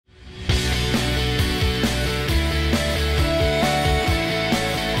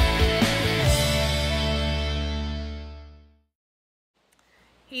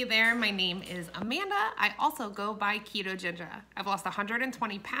Hey there, my name is Amanda. I also go by Ketoginja. I've lost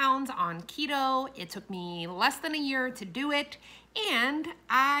 120 pounds on keto. It took me less than a year to do it, and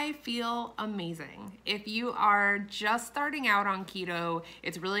I feel amazing. If you are just starting out on keto,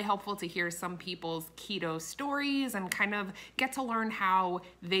 it's really helpful to hear some people's keto stories and kind of get to learn how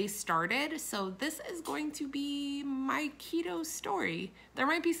they started. So this is going to be my keto story. There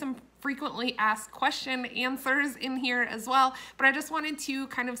might be some frequently asked question answers in here as well, but I just wanted to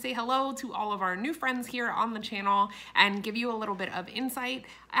kind of say hello to all of our new friends here on the channel and give you a little bit of insight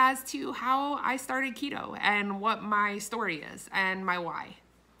as to how I started keto and what my story is and my why.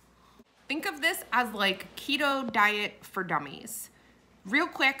 Think of this as like keto diet for dummies. Real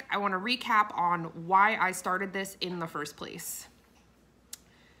quick, I want to recap on why I started this in the first place.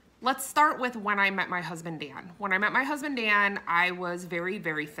 Let's start with when I met my husband, Dan. When I met my husband, Dan, I was very,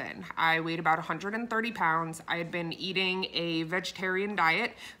 very thin. I weighed about 130 pounds. I had been eating a vegetarian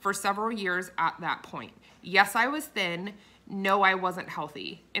diet for several years at that point. Yes, I was thin. No, I wasn't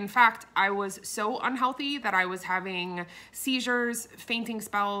healthy. In fact, I was so unhealthy that I was having seizures, fainting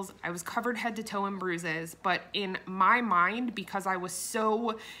spells. I was covered head to toe in bruises. But in my mind, because I was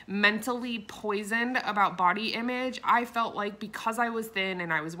so mentally poisoned about body image, I felt like because I was thin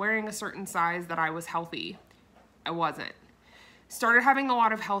and I was wearing a certain size that I was healthy. I wasn't. Started having a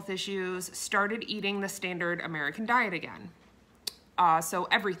lot of health issues, started eating the standard American diet again. So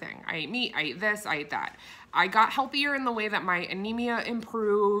everything. I ate meat, I ate this, I ate that. I got healthier in the way that my anemia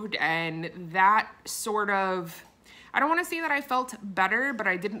improved, and that sort of, I don't want to say that I felt better, but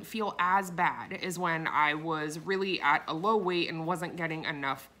I didn't feel as bad as when I was really at a low weight and wasn't getting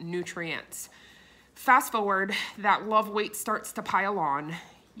enough nutrients. Fast forward, that love weight starts to pile on.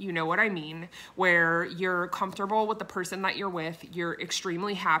 You know what I mean, where you're comfortable with the person that you're with, you're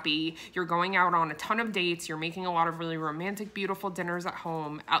extremely happy, you're going out on a ton of dates, you're making a lot of really romantic, beautiful dinners at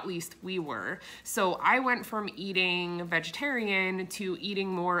home, at least we were. So I went from eating vegetarian to eating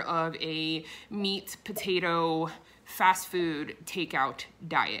more of a meat, potato, fast food, takeout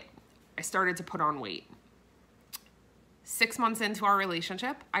diet. I started to put on weight. 6 months into our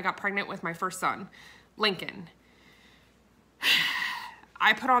relationship, I got pregnant with my first son, Lincoln.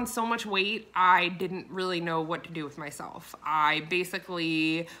 I put on so much weight, I didn't really know what to do with myself. I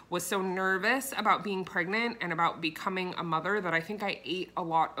basically was so nervous about being pregnant and about becoming a mother that I think I ate a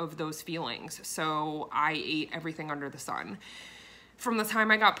lot of those feelings. So I ate everything under the sun. From the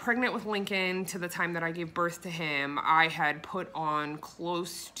time I got pregnant with Lincoln to the time that I gave birth to him, I had put on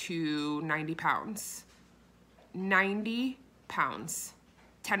close to 90 pounds. 90 pounds.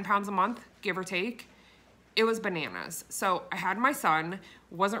 10 pounds a month, give or take. It was bananas. So I had my son,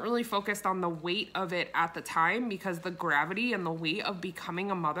 wasn't really focused on the weight of it at the time because the gravity and the weight of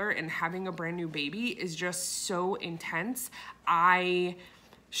becoming a mother and having a brand new baby is just so intense. I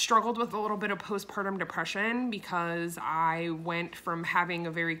struggled with a little bit of postpartum depression because I went from having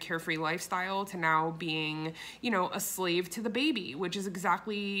a very carefree lifestyle to now being, you know, a slave to the baby, which is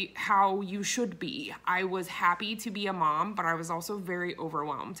exactly how you should be. I was happy to be a mom, but I was also very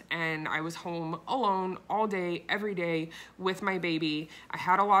overwhelmed, and I was home alone all day, every day with my baby. I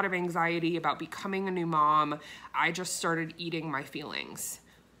had a lot of anxiety about becoming a new mom. I just started eating my feelings.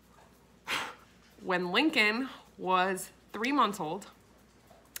 When Lincoln was 3 months old,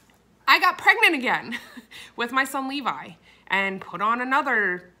 I got pregnant again with my son Levi and put on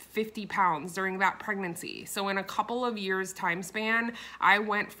another 50 pounds during that pregnancy. So in a couple of years time span, I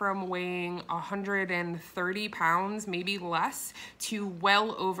went from weighing 130 pounds, maybe less, to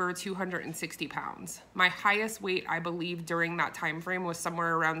well over 260 pounds. My highest weight, I believe, during that time frame was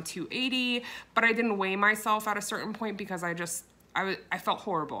somewhere around 280, but I didn't weigh myself at a certain point because I felt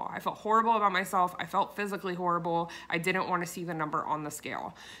horrible. I felt horrible about myself. I felt physically horrible. I didn't want to see the number on the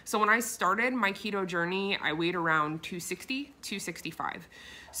scale. So when I started my keto journey, I weighed around 260, 265.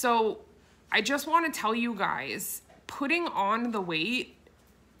 So I just want to tell you guys, putting on the weight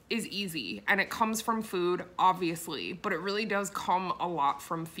is easy, and it comes from food, obviously, but it really does come a lot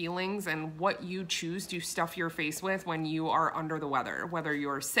from feelings and what you choose to stuff your face with when you are under the weather. Whether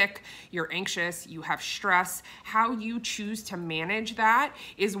you're sick, you're anxious, you have stress, how you choose to manage that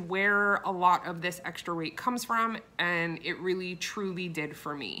is where a lot of this extra weight comes from, and it really truly did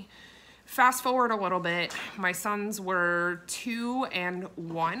for me. Fast forward a little bit, my sons were 2 and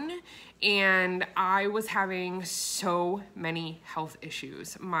 1, and I was having so many health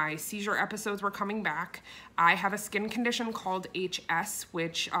issues. My seizure episodes were coming back. I have a skin condition called HS,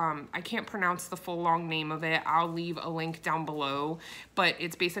 which I can't pronounce the full long name of it. I'll leave a link down below, but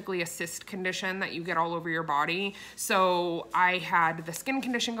it's basically a cyst condition that you get all over your body. So I had the skin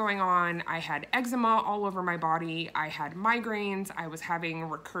condition going on. I had eczema all over my body. I had migraines. I was having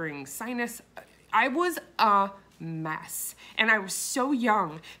recurring sinus. I was a mess. And I was so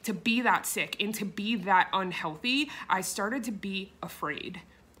young to be that sick and to be that unhealthy. I started to be afraid.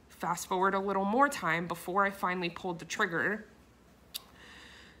 Fast forward a little more time before I finally pulled the trigger.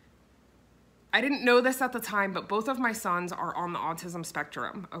 I didn't know this at the time, but both of my sons are on the autism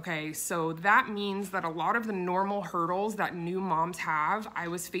spectrum, okay? So that means that a lot of the normal hurdles that new moms have, I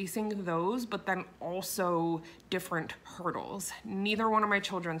was facing those, but then also different hurdles. Neither one of my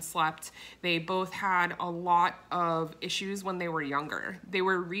children slept. They both had a lot of issues when they were younger. They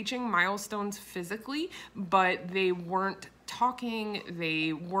were reaching milestones physically, but they weren't talking,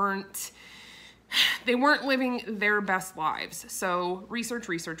 they weren't living their best lives. So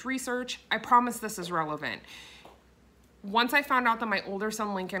research. I promise this is relevant. Once I found out that my older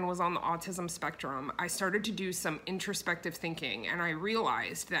son Lincoln was on the autism spectrum, I started to do some introspective thinking, and I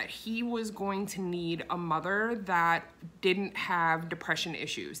realized that he was going to need a mother that didn't have depression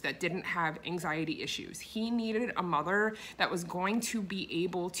issues, that didn't have anxiety issues. He needed a mother that was going to be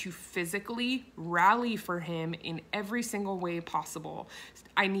able to physically rally for him in every single way possible.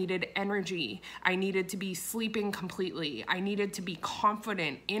 I needed energy. I needed to be sleeping completely. I needed to be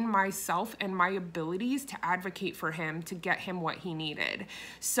confident in myself and my abilities to advocate for him, to get him what he needed.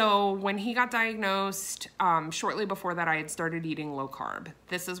 So when he got diagnosed, shortly before that, I had started eating low carb.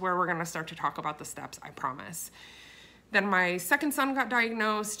 This is where we're gonna start to talk about the steps, I promise. Then my second son got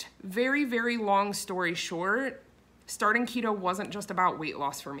diagnosed. Very, very long story short, starting keto wasn't just about weight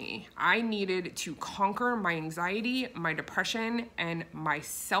loss for me. I needed to conquer my anxiety, my depression, and my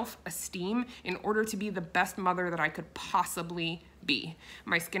self-esteem in order to be the best mother that I could possibly be.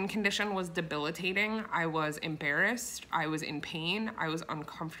 My skin condition was debilitating. I was embarrassed. I was in pain. I was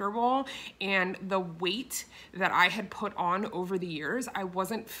uncomfortable. And the weight that I had put on over the years, I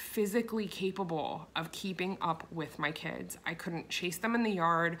wasn't physically capable of keeping up with my kids. I couldn't chase them in the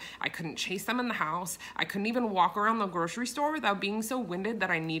yard. I couldn't chase them in the house. I couldn't even walk around the grocery store without being so winded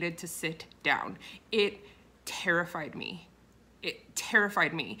that I needed to sit down. It terrified me. It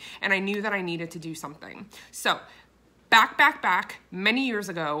terrified me. And I knew that I needed to do something. So back many years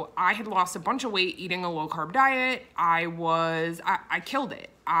ago, I had lost a bunch of weight eating a low carb diet. I killed it.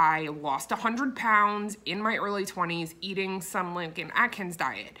 I lost 100 pounds in my early 20s eating some Lincoln Atkins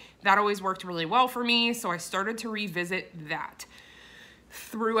diet. That always worked really well for me, so I started to revisit that.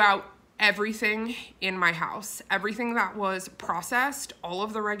 Throughout everything in my house, everything that was processed, all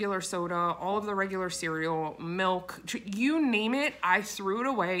of the regular soda, all of the regular cereal, milk, you name it, I threw it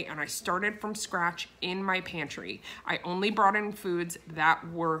away and I started from scratch in my pantry. I only brought in foods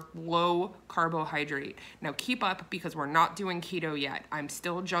that were low carbohydrate. Now keep up because we're not doing keto yet. I'm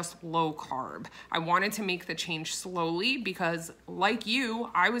still just low carb. I wanted to make the change slowly because like you,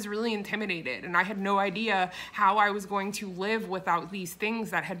 I was really intimidated and I had no idea how I was going to live without these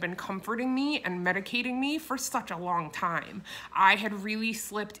things that had been comforting me and medicating me for such a long time. I had really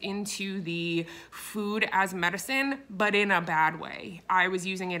slipped into the food as medicine, but in a bad way. I was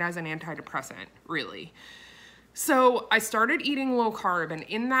using it as an antidepressant, really. So I started eating low carb, and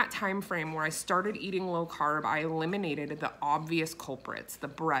in that time frame where I started eating low carb, I eliminated the obvious culprits, the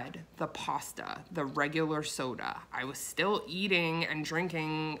bread, the pasta, the regular soda. I was still eating and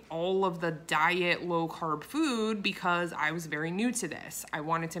drinking all of the diet low carb food because I was very new to this. I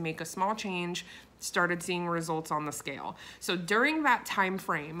wanted to make a small change, started seeing results on the scale. So during that time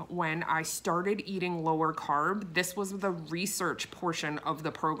frame when I started eating lower carb, this was the research portion of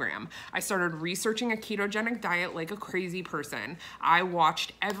the program. I started researching a ketogenic diet like a crazy person. I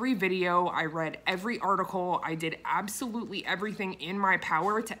watched every video, I read every article, I did absolutely everything in my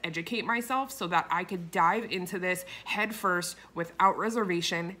power to educate myself so that I could dive into this head first without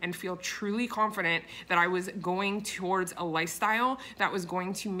reservation and feel truly confident that I was going towards a lifestyle that was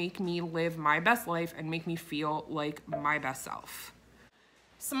going to make me live my best life and make me feel like my best self.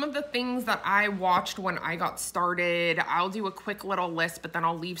 Some of the things that I watched when I got started, I'll do a quick little list, but then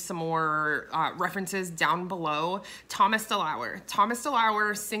I'll leave some more references down below. Thomas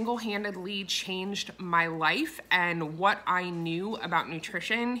DeLauer single-handedly changed my life and what I knew about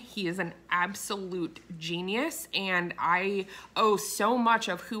nutrition. He is an absolute genius, and I owe so much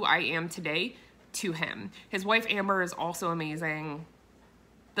of who I am today to him. His wife Amber is also amazing.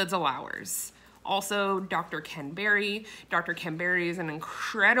 The DeLauers. Also, Dr. Ken Berry. Dr. Ken Berry is an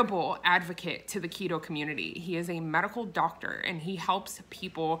incredible advocate to the keto community. He is a medical doctor and he helps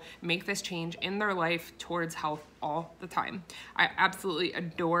people make this change in their life towards health all the time. I absolutely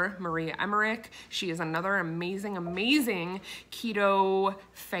adore Maria Emmerich. She is another amazing, amazing Keto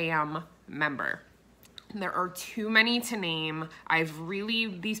fam member. There are too many to name.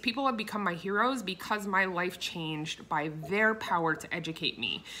 These people have become my heroes because my life changed by their power to educate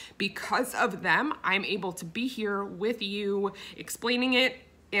me. Because of them, I'm able to be here with you explaining it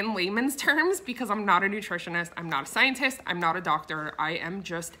in layman's terms because I'm not a nutritionist, I'm not a scientist, I'm not a doctor. I am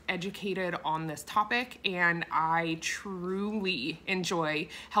just educated on this topic and I truly enjoy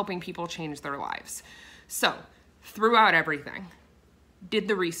helping people change their lives. So, throughout everything, did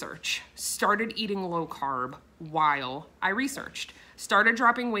the research, started eating low carb while I researched, started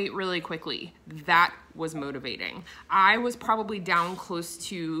dropping weight really quickly. That was motivating. I was probably down close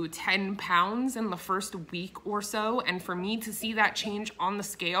to 10 pounds in the first week or so. And for me to see that change on the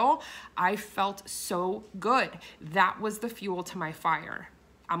scale, I felt so good. That was the fuel to my fire.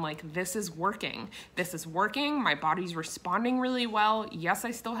 I'm like, this is working. This is working. My body's responding really well. Yes,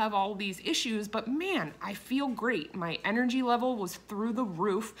 I still have all these issues, but man, I feel great. My energy level was through the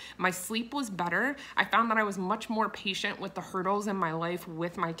roof. My sleep was better. I found that I was much more patient with the hurdles in my life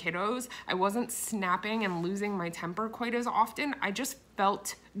with my kiddos. I wasn't snapping and losing my temper quite as often. I just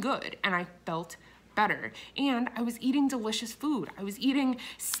felt good and I felt better. And I was eating delicious food. I was eating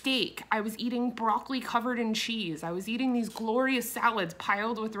steak. I was eating broccoli covered in cheese. I was eating these glorious salads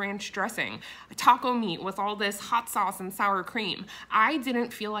piled with ranch dressing, taco meat with all this hot sauce and sour cream. I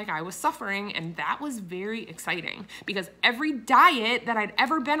didn't feel like I was suffering, and that was very exciting because every diet that I'd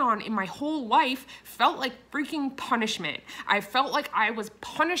ever been on in my whole life felt like freaking punishment. I felt like I was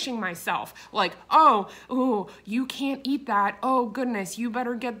punishing myself. Like, oh, you can't eat that. Oh goodness, you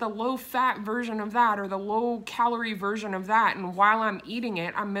better get the low fat version of that or the low calorie version of that, and while I'm eating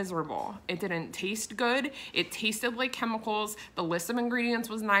it, I'm miserable. It didn't taste good. It tasted like chemicals. The list of ingredients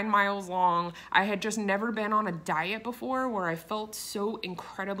was 9 miles long. I had just never been on a diet before where I felt so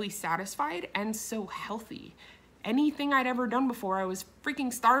incredibly satisfied and so healthy. Anything I'd ever done before, I was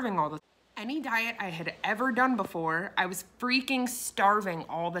freaking starving all the time. Any diet I had ever done before, I was freaking starving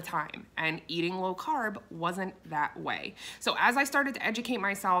all the time, and eating low carb wasn't that way. So as I started to educate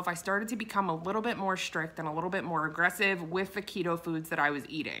myself, I started to become a little bit more strict and a little bit more aggressive with the keto foods that I was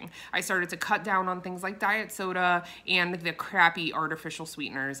eating. I started to cut down on things like diet soda and the crappy artificial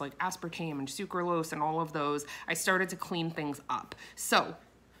sweeteners like aspartame and sucralose and all of those. I started to clean things up. So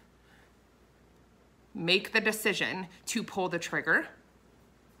make the decision to pull the trigger.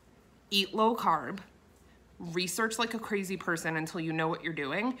 Eat low carb, research like a crazy person until you know what you're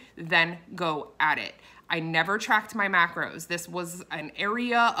doing, then go at it. I never tracked my macros. This was an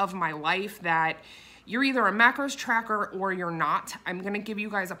area of my life that you're either a macros tracker or you're not. I'm gonna give you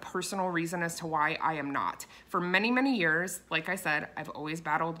guys a personal reason as to why I am not. For many, many years, like I said, I've always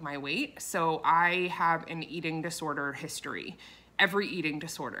battled my weight, so I have an eating disorder history. Every eating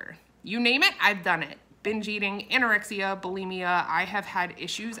disorder. You name it, I've done it. Binge eating, anorexia, bulimia. I have had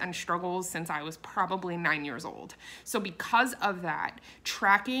issues and struggles since I was probably 9 years old. So because of that,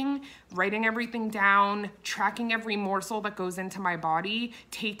 tracking, writing everything down, tracking every morsel that goes into my body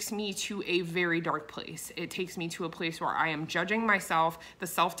takes me to a very dark place. It takes me to a place where I am judging myself. The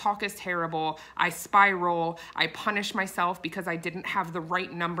self-talk is terrible. I spiral. I punish myself because I didn't have the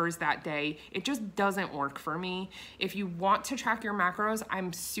right numbers that day. It just doesn't work for me. If you want to track your macros,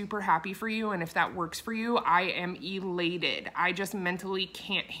 I'm super happy for you. And if that works for you, I am elated. I just mentally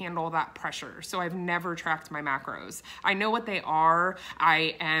can't handle that pressure. So I've never tracked my macros. I know what they are.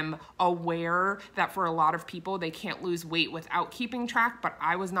 I am aware that for a lot of people, they can't lose weight without keeping track, but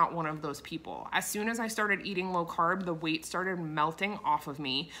I was not one of those people. As soon as I started eating low carb, the weight started melting off of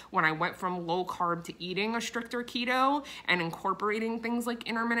me. When I went from low carb to eating a stricter keto and incorporating things like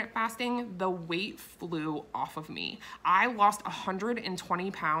intermittent fasting, the weight flew off of me. I lost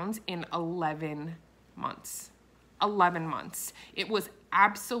 120 pounds in 11 months. 11 months. It was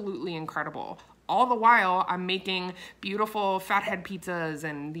absolutely incredible. All the while, I'm making beautiful fathead pizzas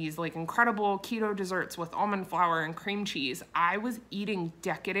and these like incredible keto desserts with almond flour and cream cheese. I was eating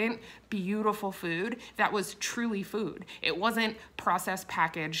decadent, beautiful food that was truly food. It wasn't processed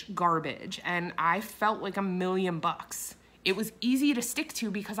packaged garbage, and I felt like $1,000,000. It was easy to stick to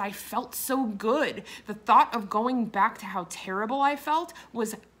because I felt so good. The thought of going back to how terrible I felt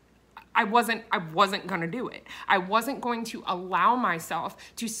was I wasn't gonna do it. I wasn't going to allow myself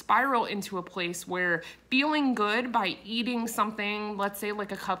to spiral into a place where feeling good by eating something, let's say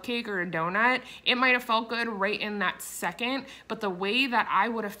like a cupcake or a donut, it might have felt good right in that second, but the way that I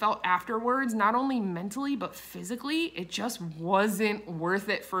would have felt afterwards, not only mentally, but physically, it just wasn't worth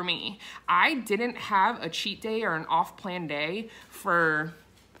it for me. I didn't have a cheat day or an off-plan day for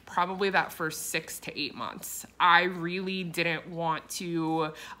probably that first 6 to 8 months. I really didn't want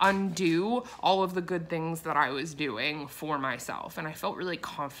to undo all of the good things that I was doing for myself. And I felt really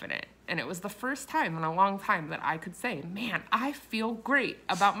confident. And it was the first time in a long time that I could say, man, I feel great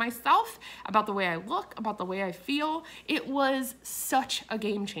about myself, about the way I look, about the way I feel. It was such a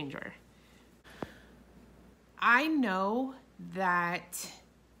game changer. I know that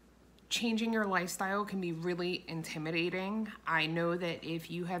changing your lifestyle can be really intimidating. I know that if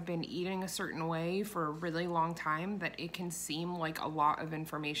you have been eating a certain way for a really long time, that it can seem like a lot of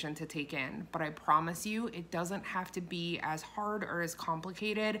information to take in. But I promise you, it doesn't have to be as hard or as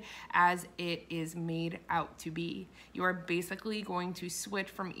complicated as it is made out to be. You are basically going to switch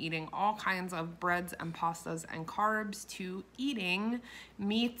from eating all kinds of breads and pastas and carbs to eating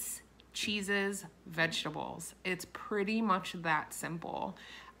meats, cheeses, vegetables. It's pretty much that simple.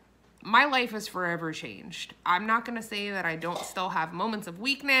 My life is forever changed. I'm not gonna say that I don't still have moments of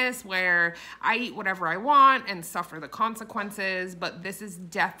weakness where I eat whatever I want and suffer the consequences, but this is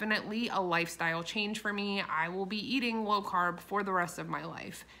definitely a lifestyle change for me. I will be eating low carb for the rest of my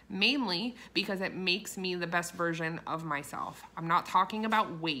life, mainly because it makes me the best version of myself. I'm not talking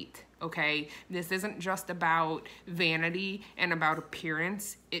about weight. Okay, this isn't just about vanity and about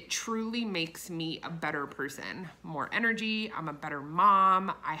appearance. It truly makes me a better person. More energy, I'm a better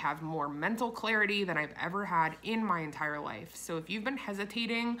mom, I have more mental clarity than I've ever had in my entire life. So if you've been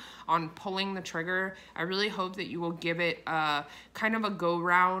hesitating on pulling the trigger, I really hope that you will give it a kind of a go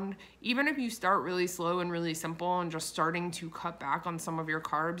round. Even if you start really slow and really simple and just starting to cut back on some of your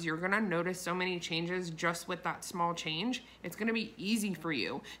carbs, you're gonna notice so many changes just with that small change. It's gonna be easy for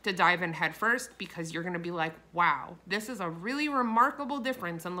you to dive in head first because you're gonna be like, wow, this is a really remarkable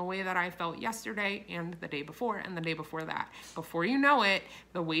difference in the way that I felt yesterday and the day before and the day before that. Before you know it,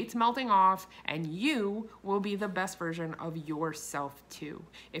 the weight's melting off and you will be the best version of yourself too.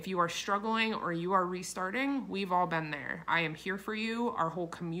 If you are struggling or you are restarting, we've all been there. I am here for you. Our whole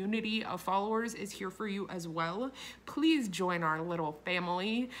community of followers is here for you as well. Please join our little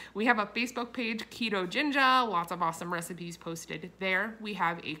family. We have a Facebook page, Ketoginja, lots of awesome recipes posted there. We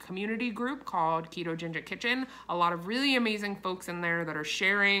have a community group called Ketoginja Kitchen, a lot of really amazing folks in there that are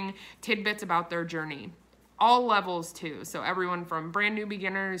sharing tidbits about their journey. All levels too, so everyone from brand new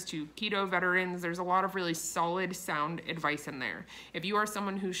beginners to keto veterans, there's a lot of really solid, sound advice in there. If you are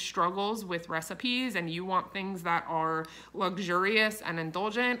someone who struggles with recipes and you want things that are luxurious and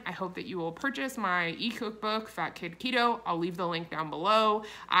indulgent, I hope that you will purchase my e-cookbook, Fat Kid Keto. I'll leave the link down below.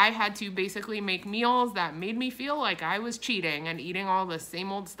 I had to basically make meals that made me feel like I was cheating and eating all the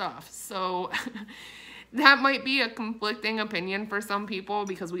same old stuff. So that might be a conflicting opinion for some people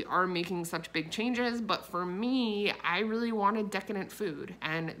because we are making such big changes, but for me, I really wanted decadent food,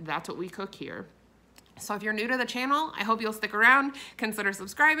 and that's what we cook here. So if you're new to the channel, I hope you'll stick around, consider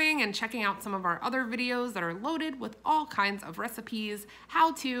subscribing and checking out some of our other videos that are loaded with all kinds of recipes,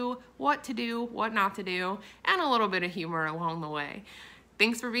 how to, what to do, what not to do, and a little bit of humor along the way.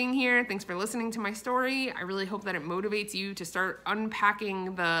 Thanks for being here. Thanks for listening to my story. I really hope that it motivates you to start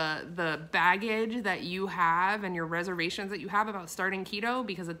unpacking the baggage that you have and your reservations that you have about starting keto,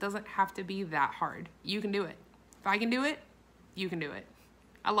 because it doesn't have to be that hard. You can do it. If I can do it, you can do it.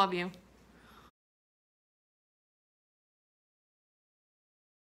 I love you.